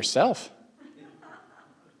mostly yourself.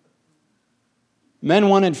 Men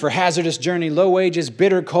wanted for hazardous journey, low wages,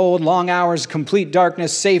 bitter cold, long hours, complete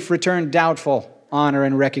darkness, safe return, doubtful, honor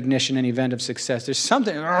and recognition in event of success. There's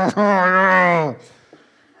something.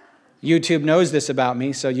 YouTube knows this about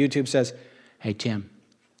me, so YouTube says, hey, Tim,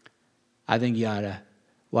 I think you ought to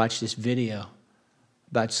watch this video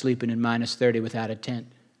about sleeping in minus 30 without a tent.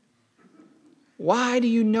 Why do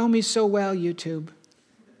you know me so well, YouTube?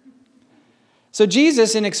 So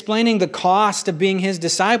Jesus, in explaining the cost of being his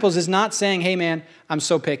disciples, is not saying, hey, man, I'm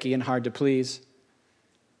so picky and hard to please.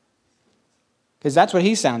 Because that's what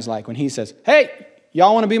he sounds like when he says, hey,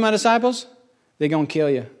 y'all want to be my disciples? They're going to kill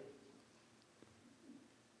you.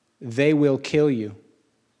 They will kill you.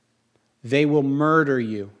 They will murder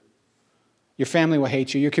you. Your family will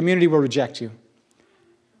hate you. Your community will reject you.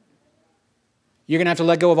 You're going to have to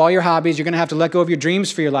let go of all your hobbies. You're going to have to let go of your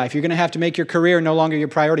dreams for your life. You're going to have to make your career no longer your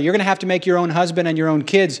priority. You're going to have to make your own husband and your own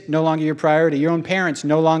kids no longer your priority. Your own parents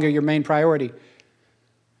no longer your main priority.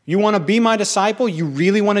 You want to be my disciple? You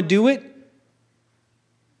really want to do it?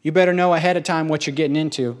 You better know ahead of time what you're getting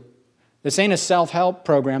into. This ain't a self-help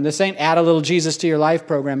program. This ain't add a little Jesus to your life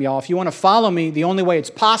program, y'all. If you want to follow me, the only way it's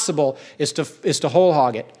possible is to whole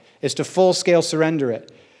hog it, is to full-scale surrender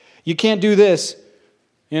it. You can't do this,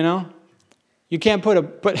 you know? You can't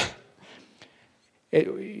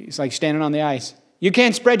it's like standing on the ice. You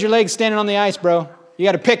can't spread your legs standing on the ice, bro. You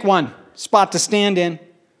got to pick one spot to stand in.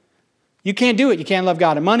 You can't do it. You can't love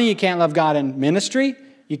God in money. You can't love God in ministry.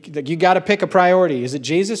 You got to pick a priority. Is it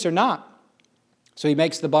Jesus or not? So he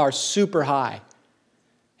makes the bar super high.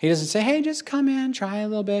 He doesn't say, hey, just come in, try a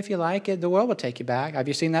little bit if you like it. The world will take you back. Have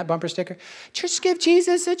you seen that bumper sticker? Just give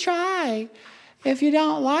Jesus a try. If you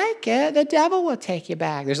don't like it, the devil will take you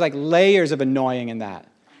back. There's like layers of annoying in that.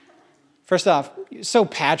 First off, so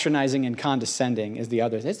patronizing and condescending is the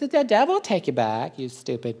other. It's the devil will take you back, you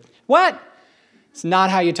stupid. What? It's not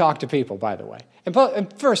how you talk to people, by the way.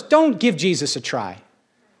 And first, don't give Jesus a try.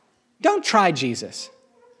 Don't try Jesus.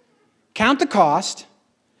 Count the cost,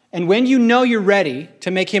 and when you know you're ready to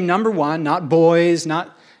make him number one, not boys,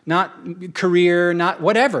 not career, not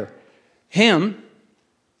whatever, him,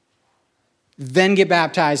 then get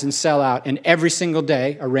baptized and sell out, and every single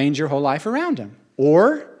day arrange your whole life around him.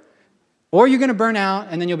 Or you're going to burn out,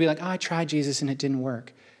 and then you'll be like, oh, I tried Jesus and it didn't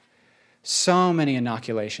work. So many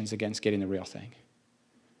inoculations against getting the real thing.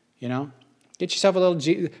 You know? Get yourself a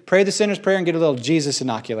little, pray the sinner's prayer and get a little Jesus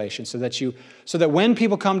inoculation so that when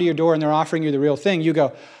people come to your door and they're offering you the real thing, you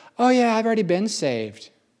go, oh yeah, I've already been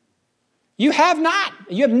saved. You have not.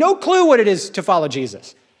 You have no clue what it is to follow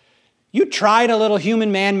Jesus. You tried a little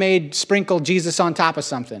human man-made sprinkled Jesus on top of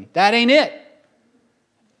something. That ain't it.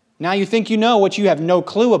 Now you think you know what you have no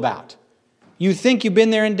clue about. You think you've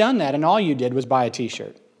been there and done that, and all you did was buy a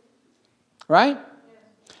t-shirt. Right?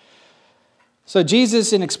 So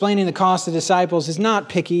Jesus, in explaining the cost of disciples, is not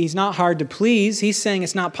picky. He's not hard to please. He's saying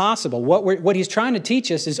it's not possible. What he's trying to teach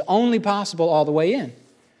us is only possible all the way in.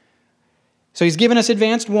 So he's giving us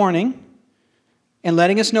advanced warning and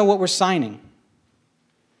letting us know what we're signing.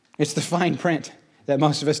 It's the fine print that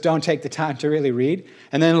most of us don't take the time to really read.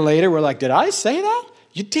 And then later we're like, did I say that?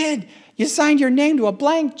 You did. You signed your name to a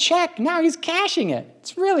blank check. Now he's cashing it.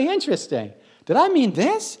 It's really interesting. Did I mean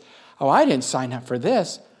this? Oh, I didn't sign up for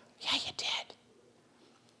this. Yeah, you did.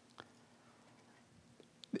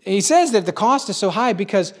 He says that the cost is so high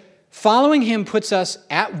because following him puts us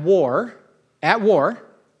at war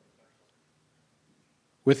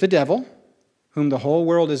with the devil, whom the whole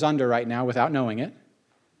world is under right now without knowing it.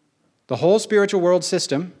 The whole spiritual world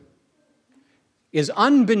system is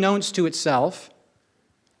unbeknownst to itself,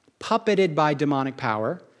 puppeted by demonic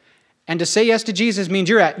power. And to say yes to Jesus means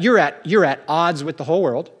you're at odds with the whole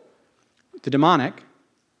world, the demonic.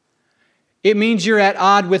 It means you're at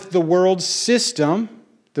odds with the world system,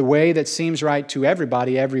 the way that seems right to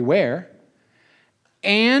everybody everywhere.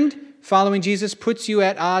 And following Jesus puts you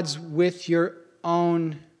at odds with your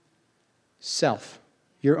own self,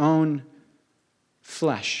 your own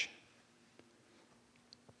flesh.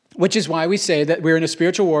 Which is why we say that we're in a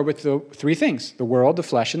spiritual war with the three things: the world, the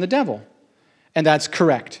flesh, and the devil. And that's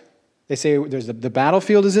correct. They say the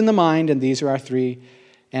battlefield is in the mind, and these are our three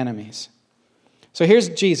enemies. So here's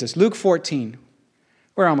Jesus, Luke 14.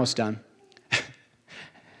 We're almost done.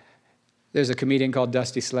 There's a comedian called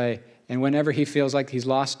Dusty Slay, and whenever he feels like he's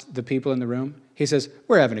lost the people in the room, he says,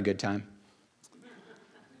 "We're having a good time."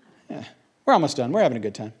 Yeah, we're almost done. We're having a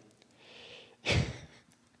good time.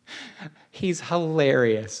 He's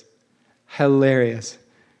hilarious. Hilarious.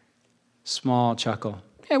 Small chuckle.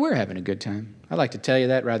 Yeah, we're having a good time. I'd like to tell you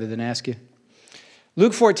that rather than ask you.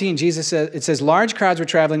 Luke 14, Jesus says, it says, large crowds were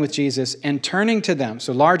traveling with Jesus, and turning to them,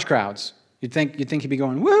 so large crowds. You'd think he'd be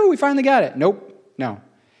going, woo, we finally got it. Nope, no.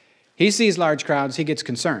 He sees large crowds, he gets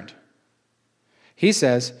concerned. He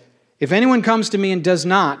says, if anyone comes to me and does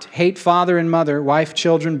not hate father and mother, wife,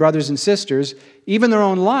 children, brothers and sisters, even their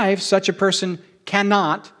own life, such a person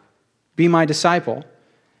cannot be my disciple.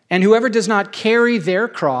 And whoever does not carry their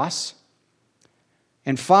cross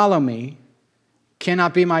and follow me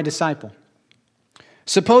cannot be my disciple.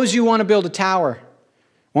 Suppose you want to build a tower.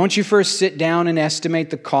 Won't you first sit down and estimate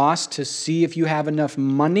the cost to see if you have enough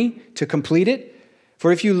money to complete it?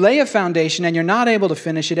 For if you lay a foundation and you're not able to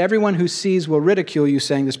finish it, everyone who sees will ridicule you,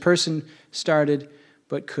 saying, this person started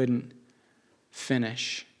but couldn't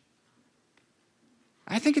finish.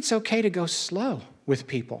 I think it's okay to go slow with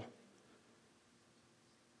people.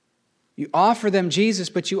 You offer them Jesus,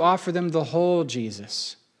 but you offer them the whole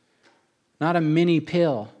Jesus, not a mini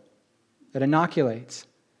pill that inoculates.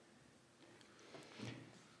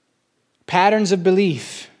 Patterns of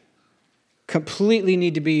belief completely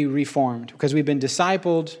need to be reformed because we've been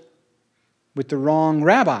discipled with the wrong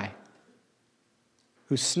rabbi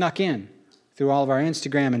who snuck in through all of our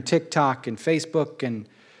Instagram and TikTok and Facebook and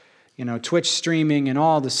Twitch streaming and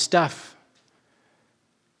all the stuff.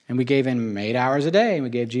 And we gave him 8 hours a day, and we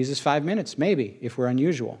gave Jesus 5 minutes, maybe, if we're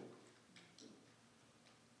unusual.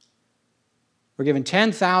 We're given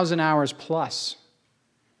 10,000 hours plus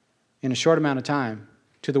in a short amount of time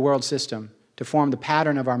to the world system to form the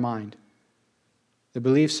pattern of our mind, the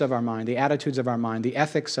beliefs of our mind, the attitudes of our mind, the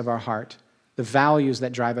ethics of our heart, the values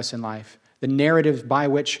that drive us in life, the narrative by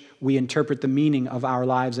which we interpret the meaning of our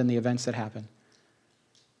lives and the events that happen.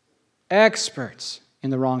 Experts in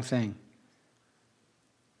the wrong thing.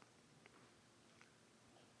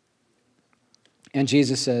 And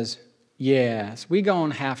Jesus says, yes, we're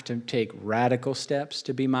going to have to take radical steps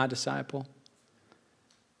to be my disciple.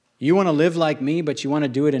 You want to live like me, but you want to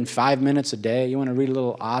do it in 5 minutes a day. You want to read a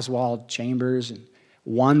little Oswald Chambers and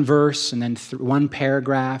one verse and then one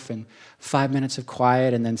paragraph and 5 minutes of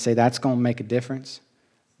quiet and then say that's going to make a difference,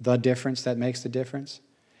 the difference that makes the difference.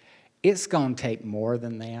 It's going to take more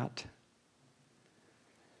than that.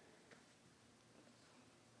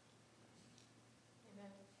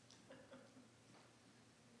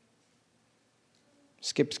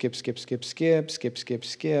 Skip.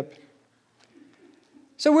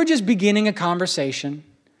 So we're just beginning a conversation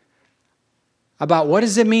about what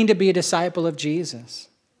does it mean to be a disciple of Jesus?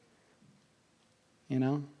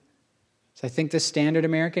 So I think the standard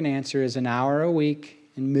American answer is an hour a week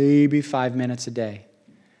and maybe 5 minutes a day.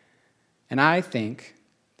 And I think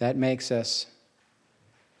that makes us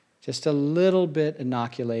just a little bit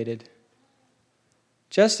inoculated.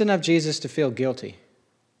 Just enough Jesus to feel guilty.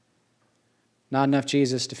 Not enough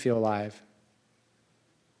Jesus to feel alive.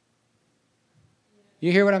 You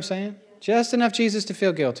hear what I'm saying? Just enough Jesus to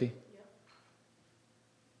feel guilty.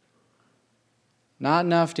 Not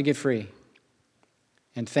enough to get free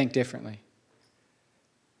and think differently.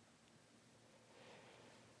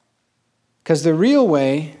 Because the real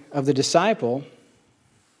way of the disciple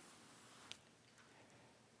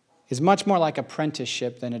is much more like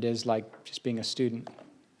apprenticeship than it is like just being a student.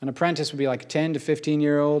 An apprentice would be like a 10 to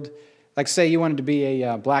 15-year-old. Like say you wanted to be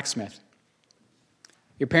a blacksmith.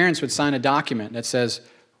 Your parents would sign a document that says,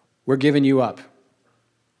 we're giving you up.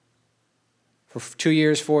 For 2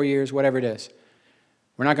 years, 4 years, whatever it is.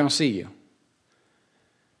 We're not going to see you.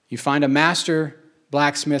 You find a master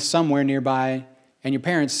blacksmith somewhere nearby, and your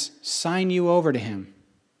parents sign you over to him.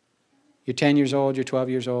 You're 10 years old, you're 12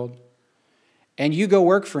 years old. And you go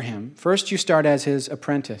work for him. First you start as his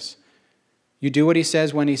apprentice. You do what he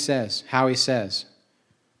says when he says, how he says.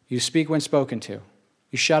 You speak when spoken to.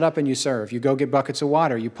 You shut up and you serve. You go get buckets of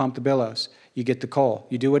water. You pump the billows. You get the coal.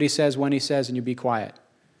 You do what he says when he says, and you be quiet.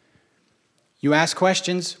 You ask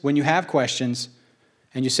questions when you have questions,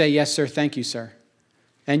 and you say, yes, sir, thank you, sir.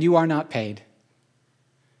 And you are not paid.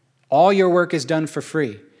 All your work is done for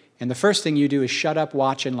free. And the first thing you do is shut up,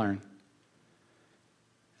 watch, and learn. And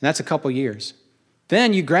that's a couple years.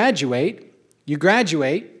 Then you graduate.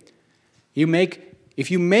 You make if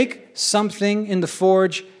you make something in the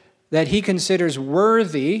forge that he considers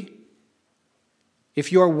worthy,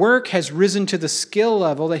 if your work has risen to the skill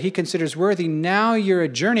level that he considers worthy, now you're a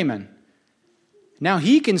journeyman. Now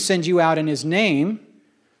he can send you out in his name.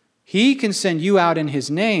 He can send you out in his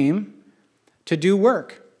name to do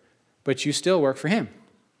work, but you still work for him,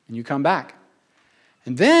 and you come back.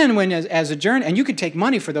 And then when as a journey, and you can take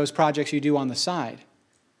money for those projects you do on the side,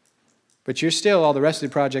 but you're still, all the rest of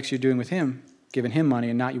the projects you're doing with him, giving him money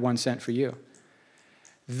and not 1 cent for you.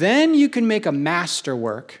 Then you can make a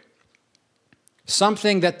masterwork,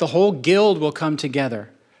 something that the whole guild will come together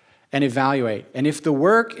and evaluate. And if the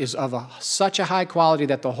work is of such a high quality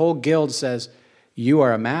that the whole guild says, you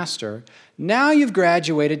are a master, now you've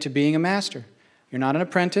graduated to being a master. You're not an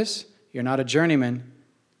apprentice, you're not a journeyman,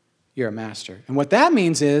 you're a master. And what that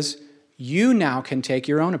means is you now can take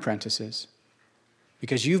your own apprentices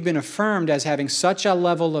because you've been affirmed as having such a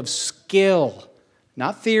level of skill,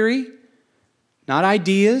 not theory, not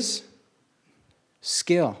ideas,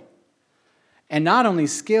 skill. And not only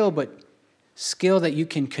skill, but skill that you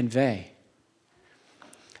can convey.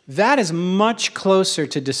 That is much closer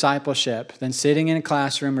to discipleship than sitting in a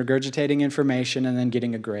classroom, regurgitating information, and then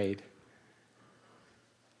getting a grade.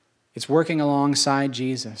 It's working alongside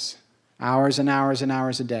Jesus, hours and hours and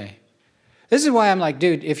hours a day. This is why I'm like,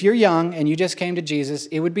 dude, if you're young and you just came to Jesus,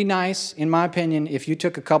 it would be nice, in my opinion, if you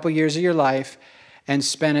took a couple years of your life and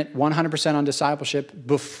spent it 100% on discipleship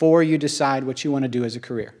before you decide what you want to do as a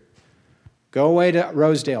career. Go away to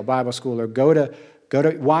Rosedale Bible School, or go to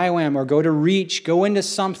YWAM, or go to Reach. Go into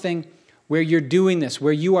something where you're doing this,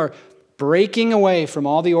 where you are breaking away from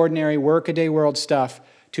all the ordinary workaday world stuff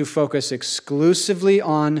to focus exclusively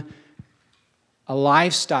on a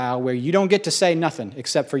lifestyle where you don't get to say nothing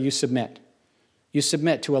except for you submit. You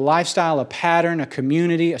submit to a lifestyle, a pattern, a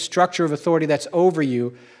community, a structure of authority that's over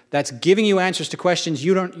you, that's giving you answers to questions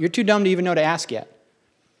you're too dumb to even know to ask yet.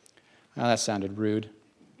 Oh, that sounded rude.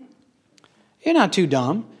 You're not too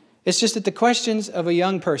dumb. It's just that the questions of a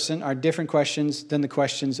young person are different questions than the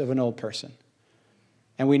questions of an old person.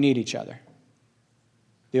 And we need each other.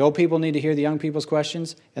 The old people need to hear the young people's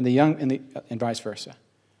questions, and and vice versa.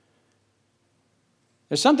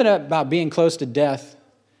 There's something about being close to death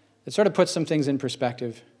that sort of puts some things in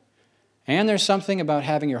perspective. And there's something about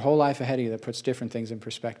having your whole life ahead of you that puts different things in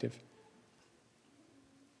perspective.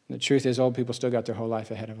 The truth is, old people still got their whole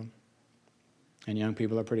life ahead of them. And young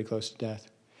people are pretty close to death.